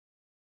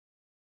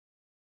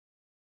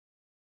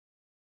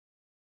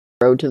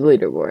Road to the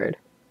leaderboard.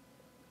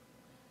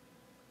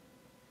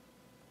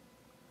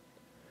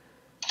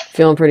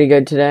 Feeling pretty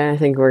good today. I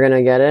think we're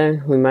gonna get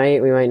it. We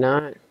might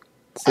not.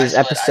 This is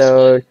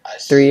episode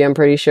 3, I'm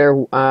pretty sure.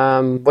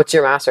 What's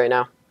your mass right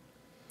now?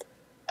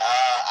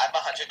 I'm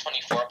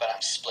 124, but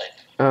I'm split.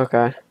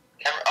 Okay.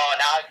 Now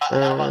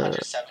I'm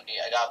 170.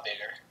 I got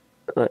bigger.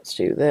 Let's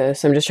do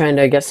this. I'm just trying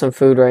to get some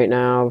food right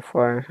now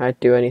before I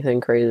do anything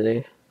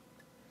crazy.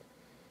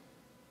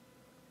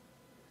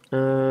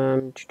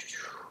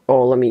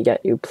 Oh, let me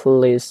get you,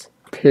 please.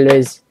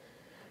 Please.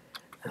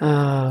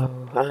 Oh,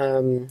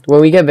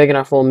 when we get big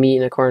enough, we'll meet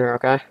in a corner,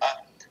 okay?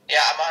 Yeah,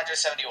 I'm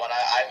 171.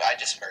 I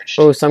just merged.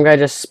 Oh, some guy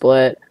just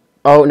split.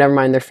 Oh, never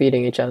mind. They're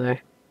feeding each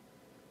other.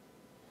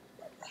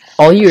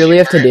 All you really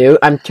have to do,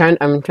 I'm trying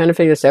to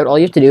figure this out. All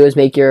you have to do is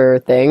make your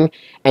thing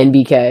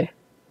NBK.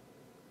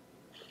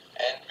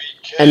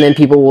 And then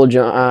people will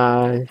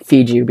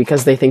feed you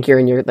because they think you're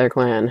in their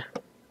clan.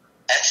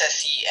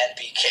 SSE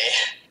NBK.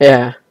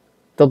 Yeah.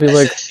 They'll be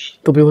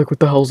SSE. like, what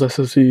the hell's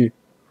SSE?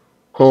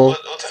 Huh? What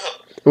the hell?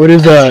 What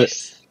is that?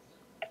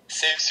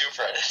 Save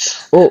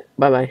subreddits. Oh,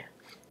 bye-bye.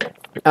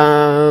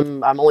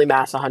 I'm only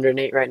mass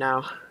 108 right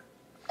now.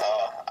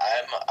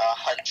 I'm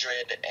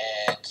 100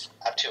 and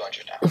I'm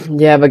 200 now.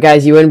 Yeah, but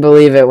guys, you wouldn't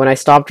believe it. When I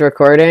stopped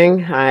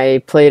recording, I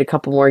played a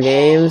couple more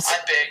games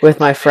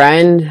with my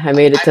friend. I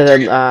made it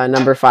to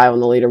number 5 on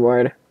the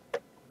leaderboard.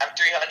 I'm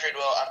 300,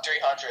 Will. I'm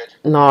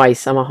 300.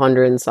 Nice. I'm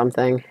 100 and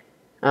something.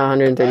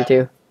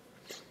 132.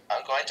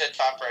 I'm going to the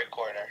top right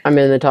corner. I'm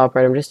in the top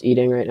right. I'm just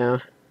eating right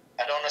now.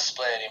 I don't want to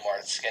split anymore.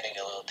 It's getting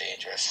a little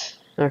dangerous.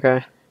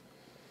 Okay.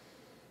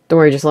 Don't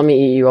worry, just let me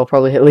eat you. I'll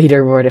probably hit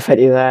leaderboard if I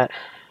do that.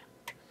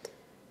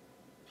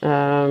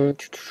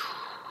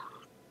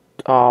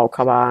 Oh,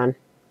 come on.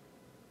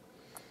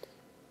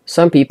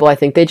 Some people, I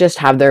think they just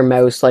have their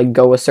mouse, like,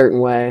 go a certain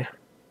way.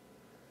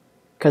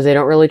 Because they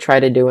don't really try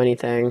to do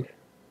anything.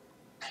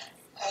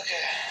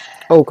 Okay.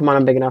 Oh, come on,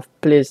 I'm big enough.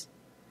 Please.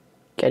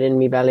 Get in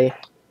me belly.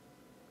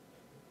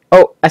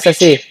 Oh,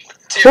 SSC.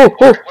 Oh,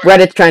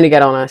 Reddit's trying to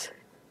get on us.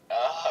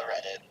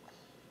 Reddit.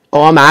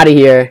 Oh, I'm out of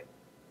here.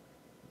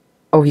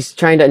 Oh, he's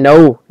trying to...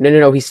 No,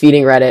 he's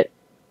feeding Reddit.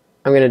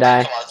 I'm gonna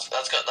die. Come on, let's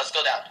go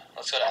down.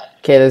 Let's go down.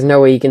 Okay, there's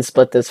no way you can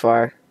split this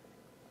far.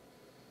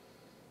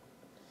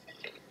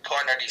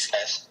 Corner these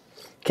guys.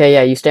 Okay,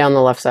 yeah, you stay on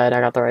the left side. I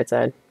got the right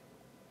side.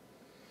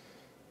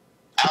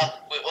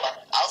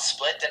 I'll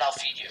split, then I'll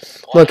feed you.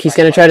 Look, he's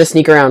gonna try to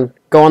sneak around.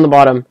 Go on the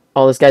bottom.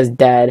 Oh, this guy's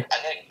dead. I'm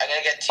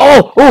gonna get to Oh,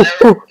 you.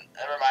 oh!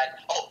 Never mind.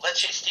 Oh, let's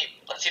chase Steve.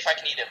 Let's see if I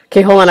can eat him.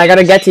 Okay, hold on. I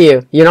gotta get to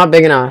you. You're not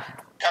big enough.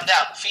 Come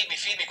down. Feed me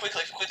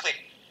quickly.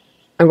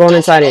 I'm going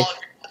inside you.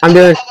 I'm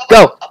doing...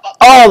 Go!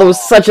 Oh, that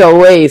was such a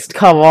waste.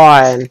 Come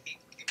on. You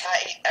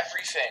gotta eat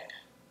everything.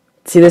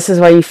 See, this is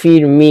why you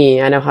feed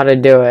me. I know how to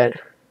do it.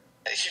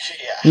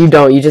 Yeah. You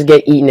don't. You just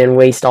get eaten and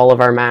waste all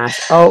of our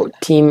mass. Oh,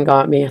 team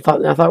got me. I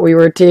thought we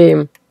were a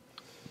team.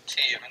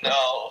 Team,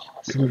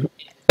 no.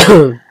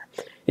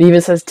 It even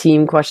says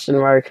team question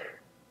mark.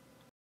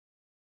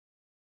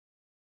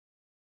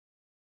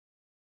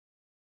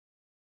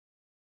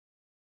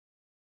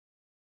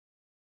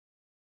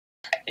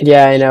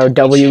 Yeah, I know.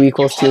 W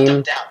equals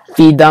team.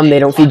 Feed them. They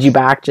don't feed you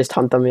back. Just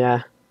hunt them,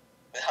 yeah.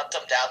 Hunt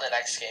them down the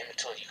next game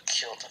until you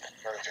kill them and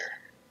murder.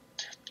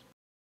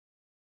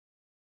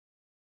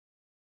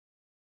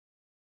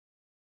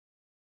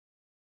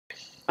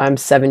 I'm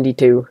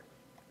 72.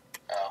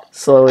 Oh.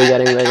 Slowly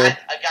getting bigger. A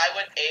guy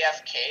went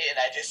AFK and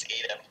I just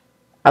ate him.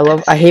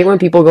 I hate when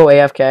people go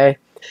AFK.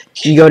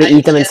 You go to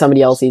eat them and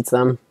somebody else eats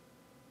them.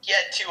 He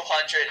had 200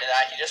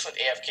 and he just went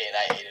AFK and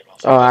I ate him.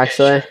 Oh,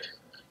 actually? Sure.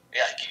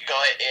 Yeah, you go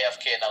at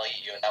AFK and I'll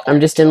eat you. And I'm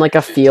just in like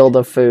a field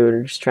of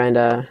food, just trying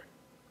to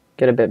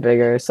get a bit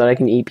bigger so that I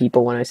can eat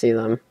people when I see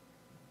them.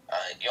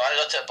 You want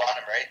to go to the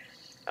bottom,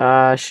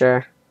 right?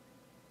 Sure.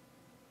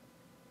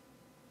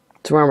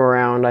 It's where I'm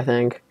around, I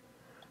think.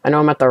 I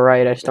know I'm at the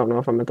right, I just don't know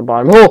if I'm at the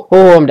bottom. Oh,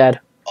 I'm dead.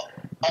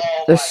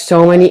 There's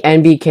so many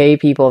NBK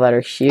people that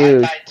are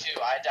huge. I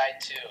died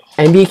too.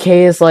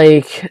 NBK is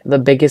like the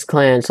biggest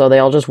clan, so they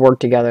all just work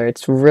together.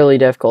 It's really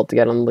difficult to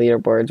get on the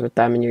leaderboards with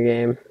them in your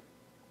game.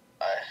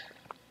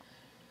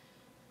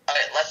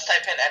 Alright,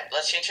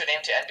 let's change your name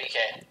to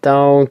NBK.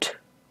 Don't.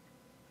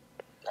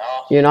 No.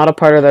 You're not a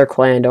part of their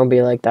clan, don't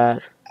be like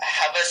that.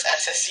 How about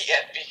SSE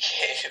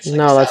NBK?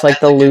 No, that's like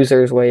the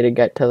loser's way to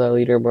get to the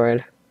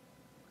leaderboard.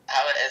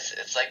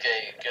 It's like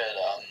a good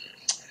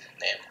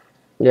name.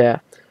 Yeah,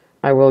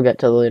 I will get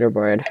to the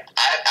leaderboard.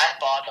 I'm at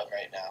bottom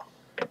right now.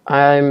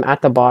 I'm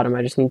at the bottom,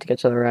 I just need to get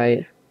to the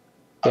right.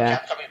 Okay, Yeah.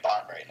 I'm coming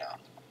bottom right now.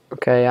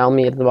 Okay, I'll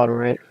meet at the bottom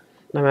right.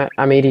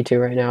 I'm 82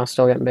 right now,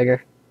 still getting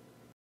bigger.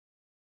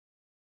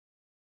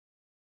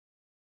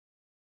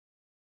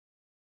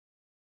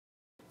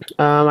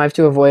 I have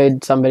to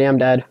avoid somebody, I'm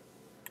dead.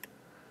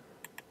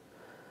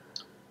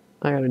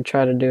 I gotta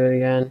try to do it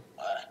again.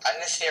 I'm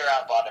gonna stay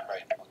around bottom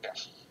right. Okay.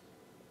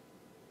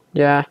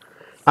 Yeah,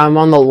 I'm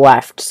on the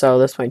left, so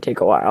this might take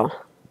a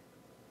while.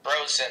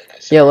 Frozen.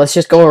 Yeah, let's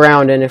just go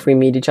around, and if we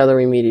meet each other,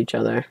 we meet each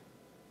other.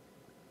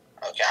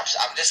 Okay,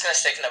 I'm just gonna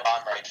stick in the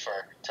bottom right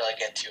till I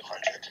get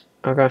 200.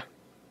 Okay.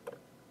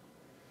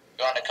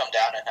 You want to come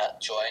down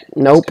and join?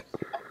 Nope.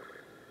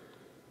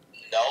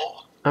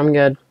 No? I'm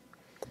good.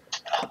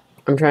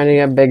 I'm trying to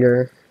get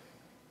bigger.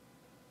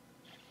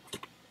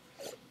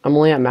 I'm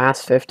only at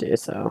mass 50,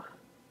 so.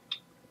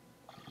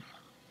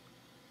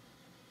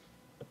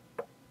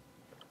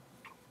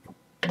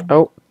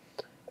 Oh.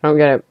 I don't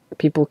get it.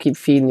 People keep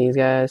feeding these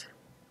guys.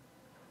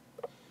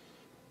 I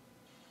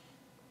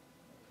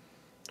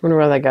wonder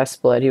why that guy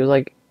split. He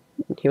wasn't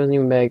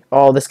even big.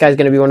 Oh, this guy's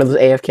gonna be one of those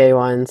AFK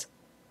ones.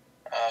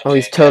 Okay, Oh,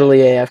 he's good. totally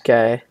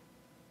AFK.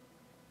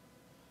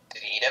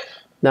 Did he eat him?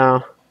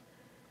 No.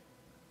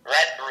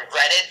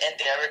 Reddit and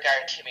the other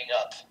guy are teaming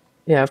up.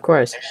 Yeah, of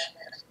course.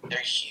 They're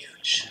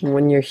huge.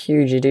 When you're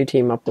huge, you do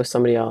team up with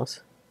somebody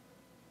else.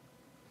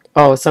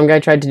 Oh, some guy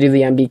tried to do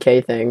the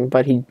MBK thing,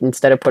 but he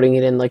instead of putting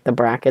it in like the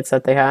brackets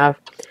that they have,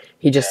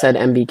 he just said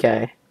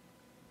MBK.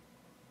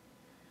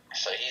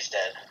 So he's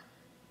dead.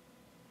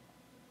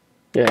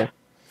 Yeah.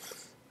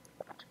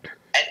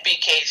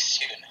 NBK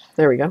soon.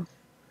 There we go.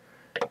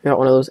 Got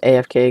one of those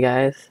AFK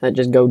guys that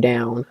just go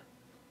down.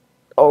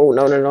 Oh,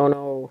 no, no, no,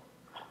 no.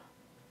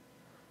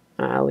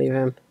 I'll leave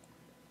him.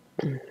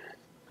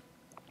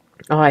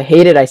 Oh, I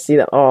hate it. I see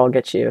that. Oh, I'll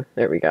get you.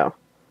 There we go.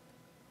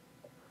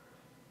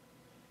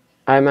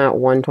 I'm at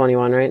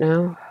 121 right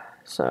now,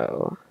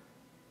 so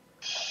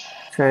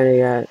trying to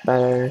get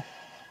better.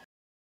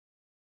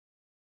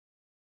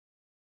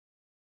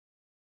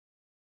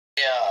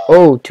 Yeah.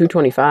 Oh,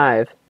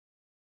 225.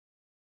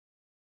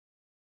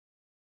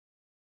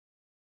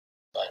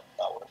 But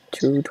not worth it.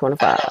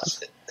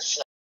 225.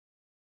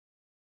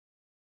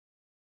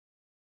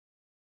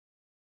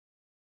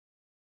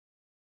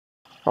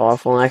 Oh,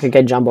 if only I could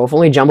get Jumbo. If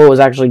only Jumbo was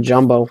actually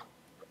Jumbo.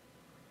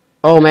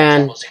 Oh,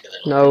 man.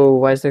 No,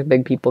 why is there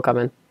big people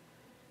coming?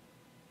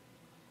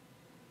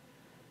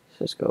 Let's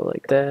just go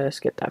like this,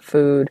 get that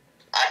food.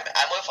 I'm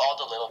with all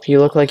the little people. You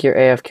look like you're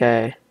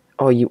AFK.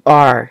 Oh, you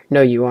are.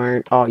 No, you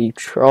aren't. Oh, you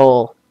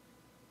troll.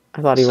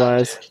 I thought he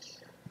was.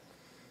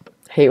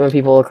 Hate when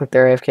people look like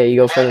they're AFK. You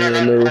go for them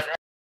to move.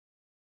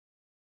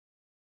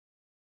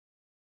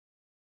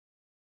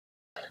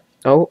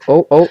 Oh,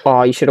 oh, oh.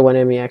 Oh, you should have went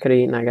in me. I could have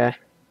eaten that guy.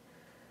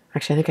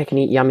 Actually, I think I can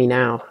eat Yummy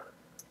now.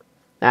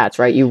 That's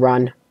right. You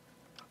run.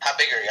 How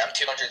big are you? I'm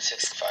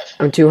 265.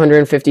 I'm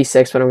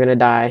 256, but I'm going to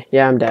die.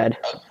 Yeah, I'm dead.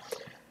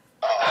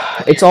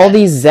 Oh, It's all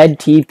these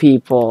ZT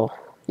people.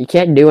 You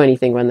can't do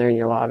anything when they're in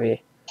your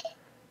lobby.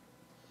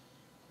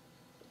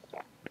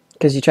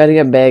 Because you try to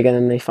get big and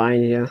then they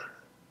find you.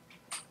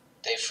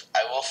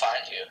 I will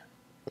find you.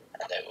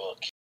 And I will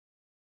kill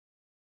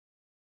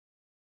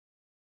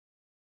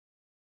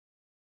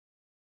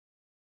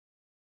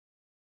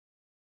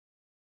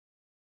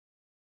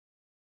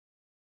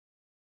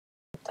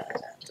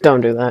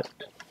Don't do that.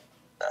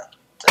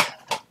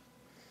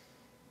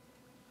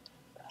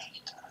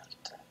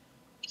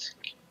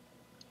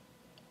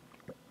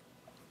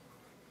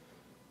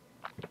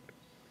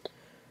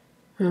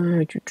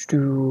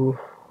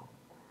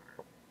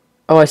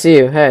 Oh, I see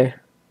you. Hey.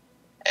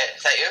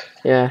 Is that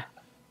you? Yeah.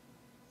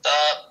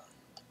 Oh,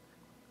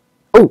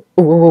 Oh,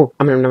 oh, oh,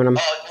 oh. run, run.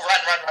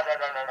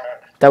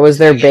 That was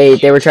their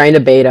bait. They were trying to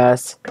bait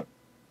us. Okay.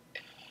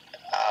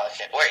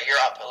 Wait, you're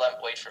up.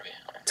 Wait for me.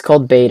 It's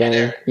called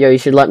baiting. Yo, you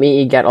should let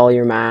me get all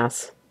your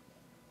mass.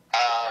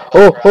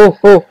 Oh, oh,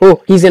 oh,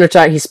 oh. He's gonna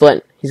try. He's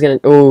split. He's gonna.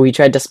 Oh, he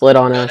tried to split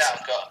on us.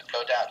 Go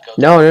down.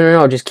 No, no, no,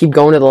 no. Just keep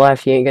going to the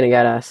left. He ain't gonna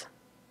get us.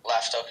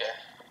 Left, okay.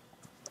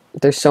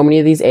 There's so many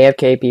of these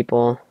AFK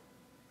people.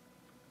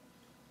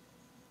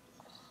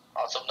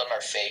 Oh, some of them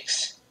are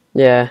fakes.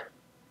 Yeah.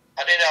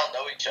 How do they all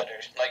know each other?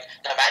 Like,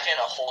 imagine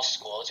a whole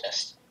school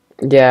just.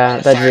 Yeah,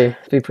 that'd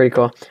be pretty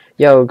cool.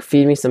 Yo,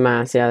 feed me some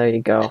mass. Yeah, there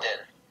you go. I did.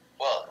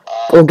 Well,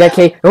 Oh, get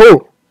K.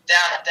 Oh!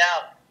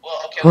 Down.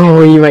 Well, okay.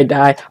 Oh, you might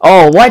die.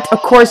 Oh, what?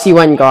 Of course he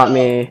went and got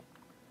me.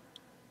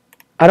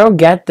 I don't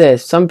get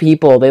this. Some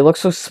people, they look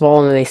so small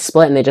and then they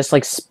split and they just,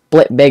 like,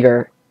 split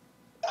bigger.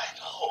 I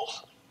know.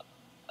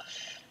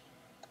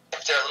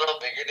 If they're a little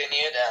bigger than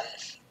you,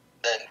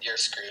 then you're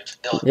screwed.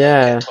 They'll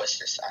get twice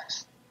your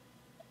size.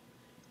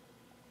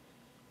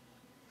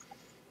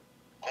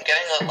 I'm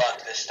getting a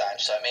luck this time,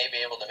 so I may be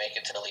able to make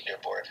it to the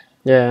leaderboard.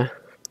 Yeah.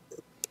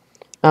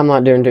 I'm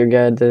not doing too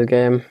good this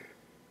game.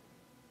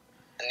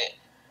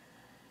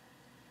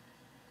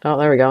 Oh,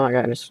 there we go. That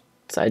guy just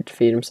decided to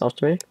feed himself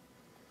to me.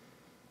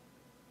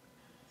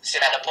 See,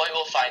 at a point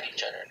we'll find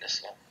each other in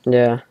this one.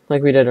 Yeah,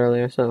 like we did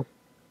earlier, so.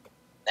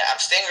 Yeah, I'm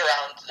staying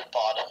around the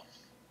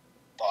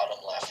bottom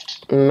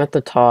left. I'm at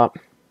the top.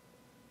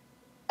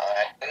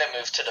 Alright, I'm gonna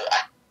move to the...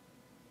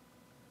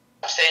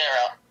 I'm staying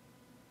around.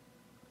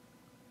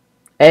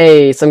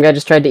 Hey, some guy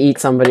just tried to eat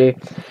somebody.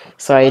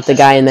 So I ate the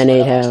guy and then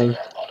ate him.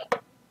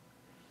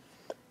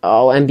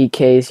 Oh,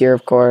 MBK's here,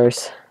 of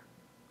course.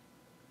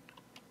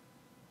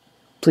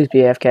 Please be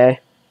AFK.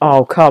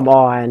 Oh, come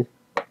on.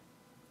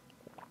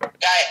 Guy,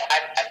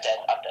 I'm dead.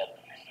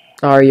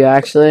 Are you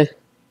actually?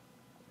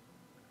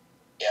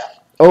 Yeah.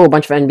 Oh, a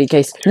bunch of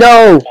NBKs.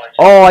 No!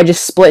 Oh, I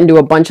just split into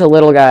a bunch of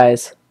little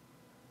guys.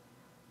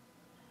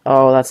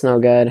 Oh, that's no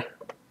good.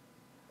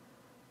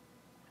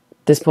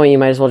 this point, you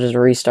might as well just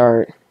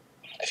restart.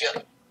 I feel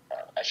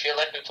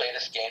like we play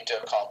this game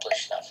to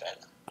accomplish nothing.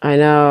 I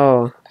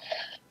know.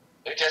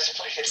 We just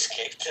play this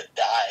game to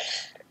die.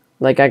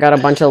 Like, I got a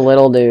bunch of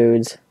little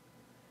dudes.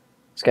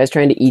 This guy's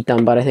trying to eat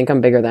them, but I think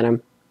I'm bigger than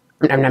him.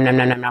 Nom nom nom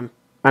nom nom nom.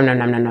 Nom nom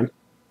nom nom nom.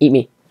 Eat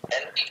me.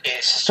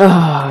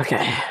 Oh,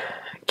 okay.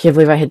 Can't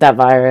believe I hit that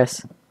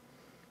virus.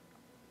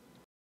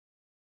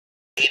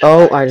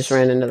 Oh, I just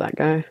ran into that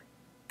guy.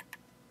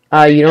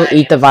 You don't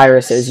eat the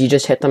viruses. You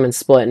just hit them and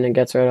split, and it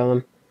gets rid of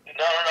them.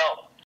 No.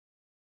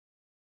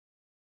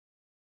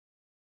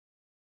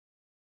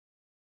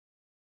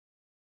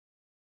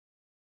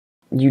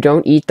 You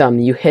don't eat them.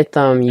 You hit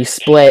them, you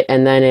split,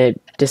 and then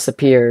it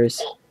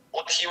disappears.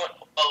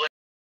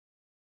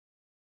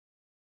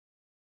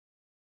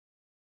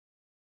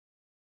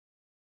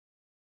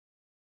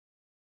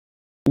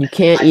 You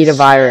can't eat a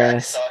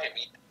virus.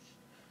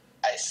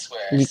 I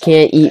swear. You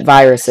can't eat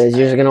viruses.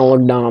 You're just gonna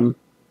look dumb.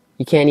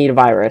 You can't eat a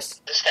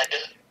virus. This guy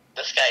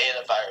ate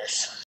a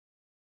virus.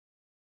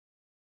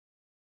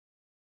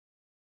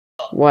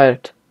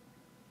 What?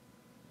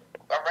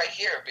 I'm right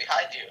here,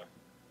 behind you.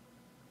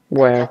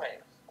 Where?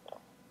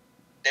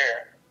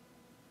 There.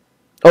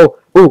 Oh,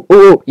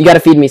 ooh, you gotta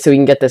feed me so we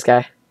can get this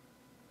guy.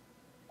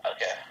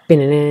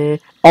 Okay.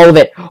 All of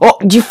it. Oh,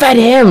 you fed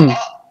him!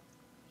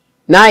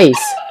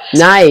 Nice.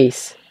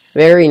 Nice.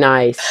 Very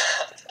nice.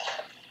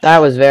 That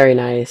was very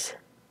nice.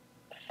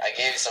 I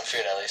gave you some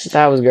food at least.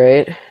 That was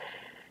great.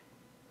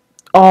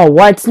 Oh,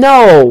 what?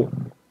 No!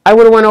 I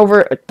would've went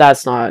over...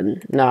 That's not...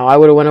 No, I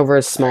would've went over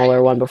a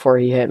smaller one before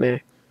he hit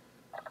me.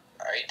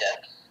 Are you dead?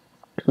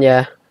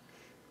 Yeah.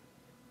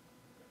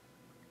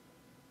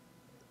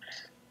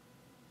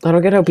 I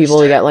don't get how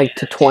people get, like,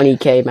 to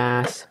 20k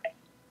mass.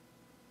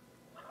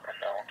 No.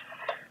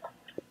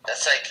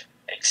 That's, like,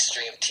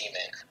 extreme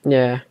teaming.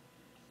 Yeah.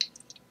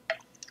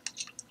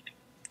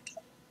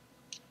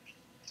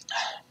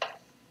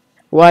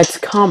 What?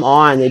 Come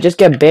on. They just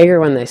get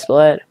bigger when they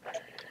split.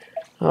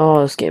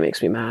 Oh, this game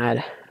makes me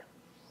mad.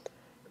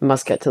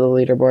 Must get to the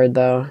leaderboard,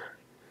 though.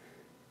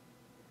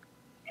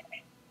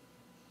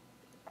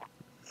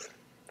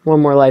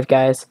 One more life,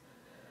 guys.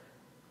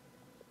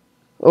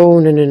 Oh,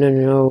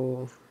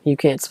 no. You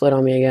can't split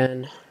on me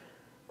again.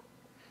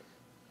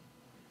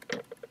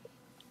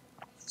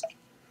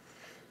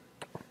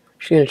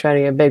 She's gonna try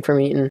to get big from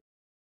eating.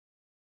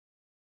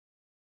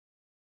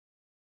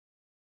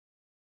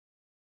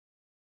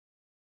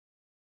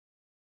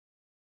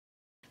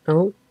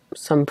 Oh,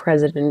 some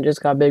president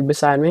just got big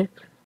beside me.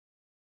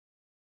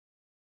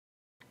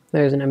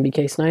 There's an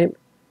MBK snipe.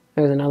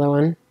 There's another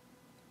one.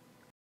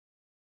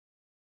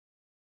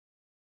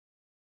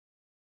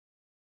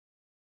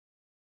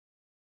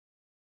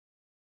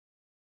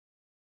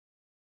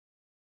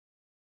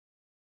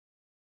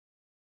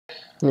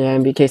 Yeah,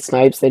 MBK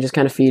snipes, they just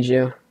kind of feed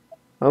you.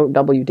 Oh,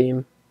 W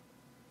team.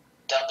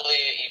 W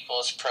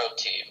equals pro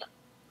team.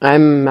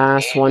 I'm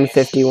mass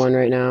 151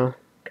 right now.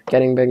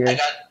 Getting bigger. I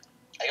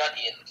got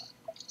Ian.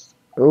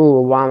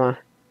 Ooh, Obama.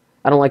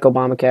 I don't like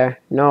Obamacare.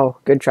 No,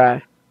 good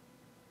try.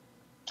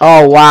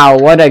 Oh, wow,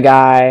 what a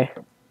guy.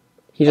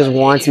 He just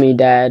wants me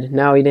dead.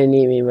 No, he didn't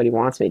eat me, but he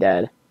wants me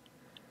dead.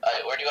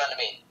 Where do you want to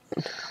meet?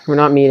 We're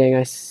not meeting.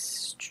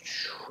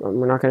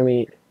 We're not going to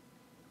meet.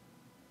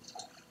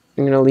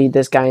 I'm going to lead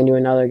this guy into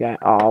another guy.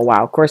 Oh,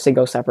 wow. Of course they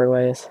go separate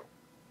ways.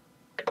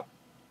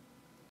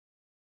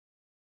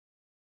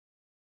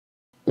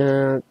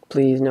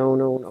 Please,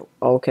 no.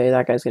 Okay,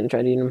 that guy's going to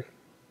try to eat him.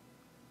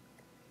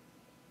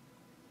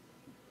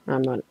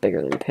 I'm not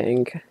bigger than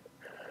Pink.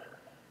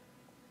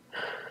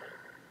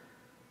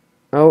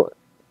 Oh.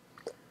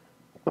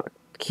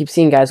 Keep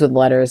seeing guys with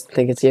letters.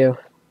 Think it's you.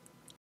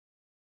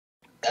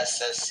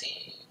 SSC.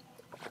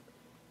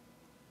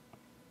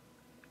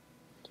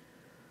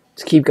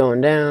 Just keep going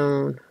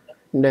down.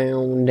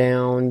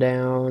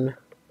 Down.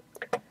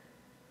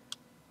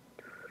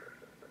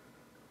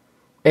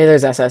 Hey,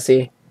 there's SSC.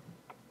 Wait,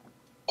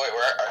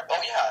 where are...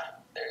 Oh, yeah.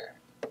 There.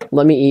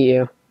 Let me eat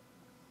you.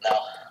 No.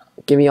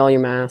 Give me all your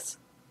mass.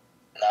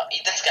 No,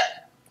 eat this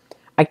guy.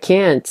 I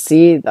can't.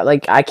 See?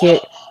 Like, I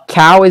can't...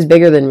 Cow is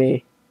bigger than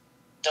me.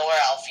 Don't worry,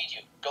 I'll feed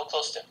you. Go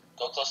close to him.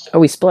 Oh,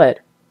 we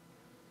split.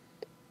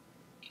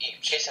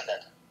 Chase him then.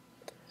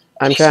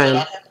 I'm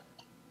trying.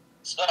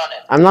 Split on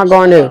him. I'm not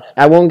going to.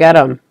 I won't get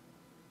him.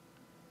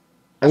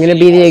 I'm gonna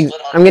be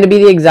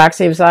the exact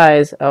same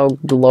size. Oh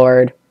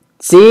Lord.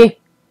 See?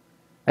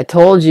 I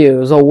told you it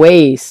was a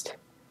waste.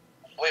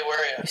 Wait, where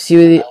are you?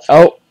 See the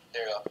oh.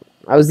 There you go.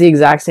 I was the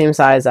exact same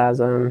size as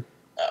him.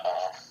 I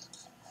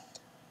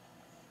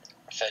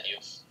fed you.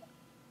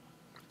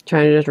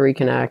 Trying to just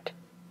reconnect.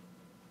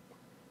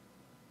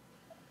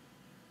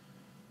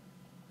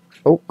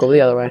 Oh, go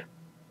the other way.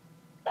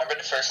 Remember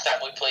the first time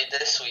we played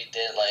this?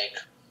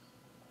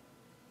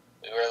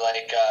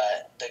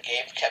 The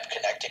game kept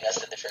connecting us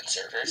to different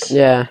servers.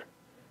 Yeah,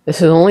 this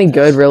is only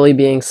good really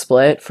being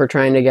split for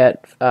trying to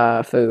get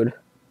food.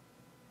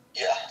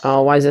 Yeah.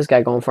 Oh, why is this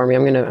guy going for me?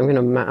 I'm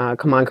gonna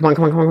come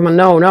on.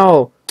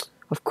 No.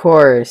 Of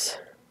course.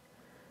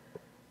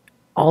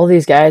 All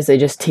these guys, they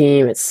just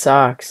team. It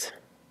sucks.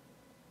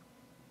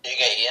 Did you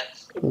get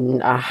Ian?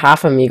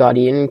 Half of me got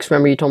eaten. 'Cause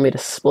remember you told me to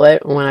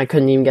split when I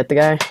couldn't even get the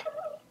guy?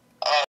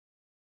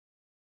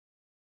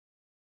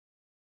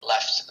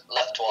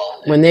 Left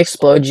wall. When they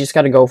explode, you just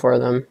gotta go for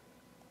them.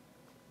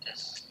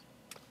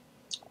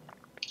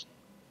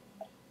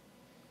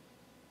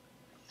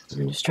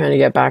 I'm just trying to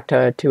get back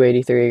to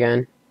 283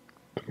 again.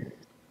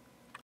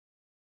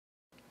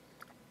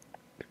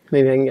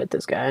 Maybe I can get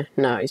this guy.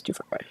 No, he's too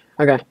far away.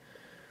 Okay.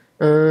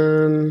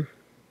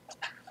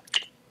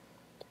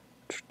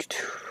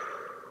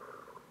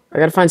 I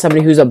gotta find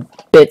somebody who's a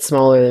bit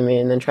smaller than me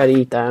and then try to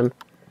eat them.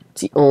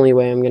 It's the only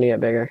way I'm gonna get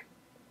bigger.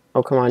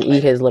 Oh, come on,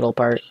 eat his little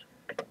part.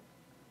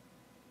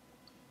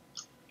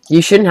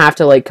 You shouldn't have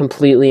to, like,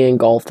 completely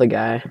engulf the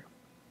guy.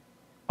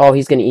 Oh,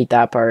 he's gonna eat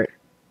that part.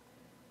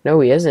 No,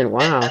 he isn't.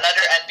 Wow. Another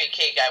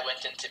NBK guy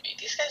went into me.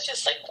 These guys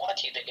just, like,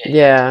 want you to get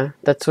Yeah,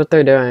 that's what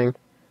they're doing.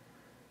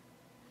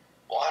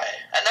 Why?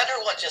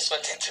 Another one just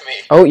went into me.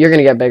 Oh, you're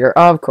gonna get bigger.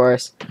 Oh, of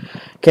course.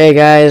 Okay,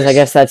 guys, I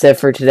guess that's it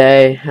for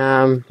today.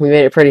 We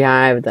made it pretty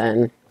high, but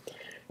then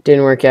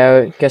didn't work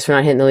out. Guess we're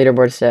not hitting the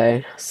leaderboard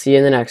today. See you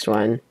in the next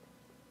one.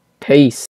 Peace.